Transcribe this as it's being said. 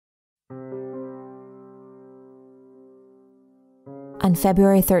On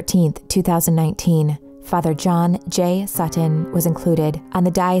February 13, 2019, Father John J. Sutton was included on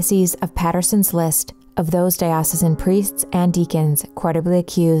the Diocese of Paterson's list of those diocesan priests and deacons credibly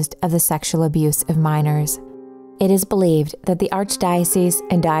accused of the sexual abuse of minors. It is believed that the Archdiocese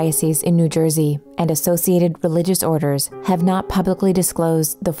and Diocese in New Jersey and associated religious orders have not publicly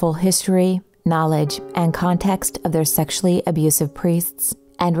disclosed the full history, knowledge, and context of their sexually abusive priests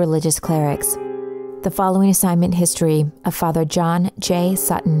and religious clerics. The following assignment history of Father John J.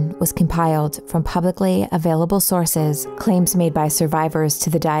 Sutton was compiled from publicly available sources, claims made by survivors to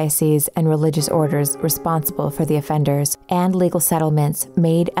the diocese and religious orders responsible for the offenders, and legal settlements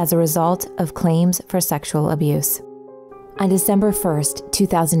made as a result of claims for sexual abuse. On December 1,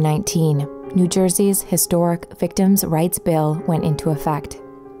 2019, New Jersey's Historic Victims' Rights Bill went into effect,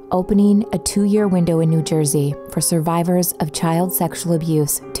 opening a 2-year window in New Jersey for survivors of child sexual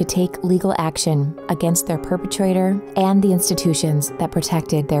abuse to take legal action against their perpetrator and the institutions that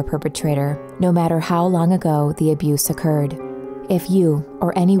protected their perpetrator, no matter how long ago the abuse occurred. If you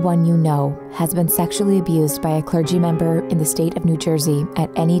or anyone you know has been sexually abused by a clergy member in the state of New Jersey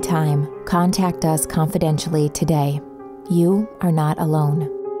at any time, contact us confidentially today. You are not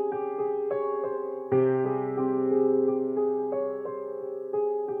alone.